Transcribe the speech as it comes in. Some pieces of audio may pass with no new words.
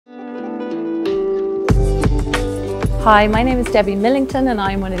Hi, my name is Debbie Millington and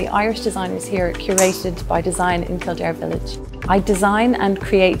I'm one of the Irish designers here at Curated by Design in Kildare Village. I design and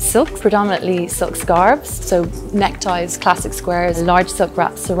create silk, predominantly silk scarves, so neckties, classic squares, large silk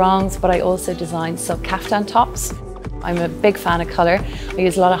wrap sarongs, but I also design silk kaftan tops. I'm a big fan of colour. I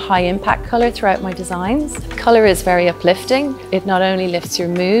use a lot of high impact colour throughout my designs. Colour is very uplifting. It not only lifts your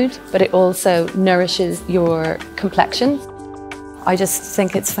mood, but it also nourishes your complexion. I just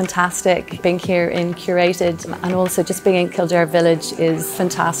think it's fantastic being here in Curated, and also just being in Kildare Village is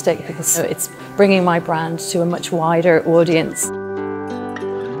fantastic because it's bringing my brand to a much wider audience.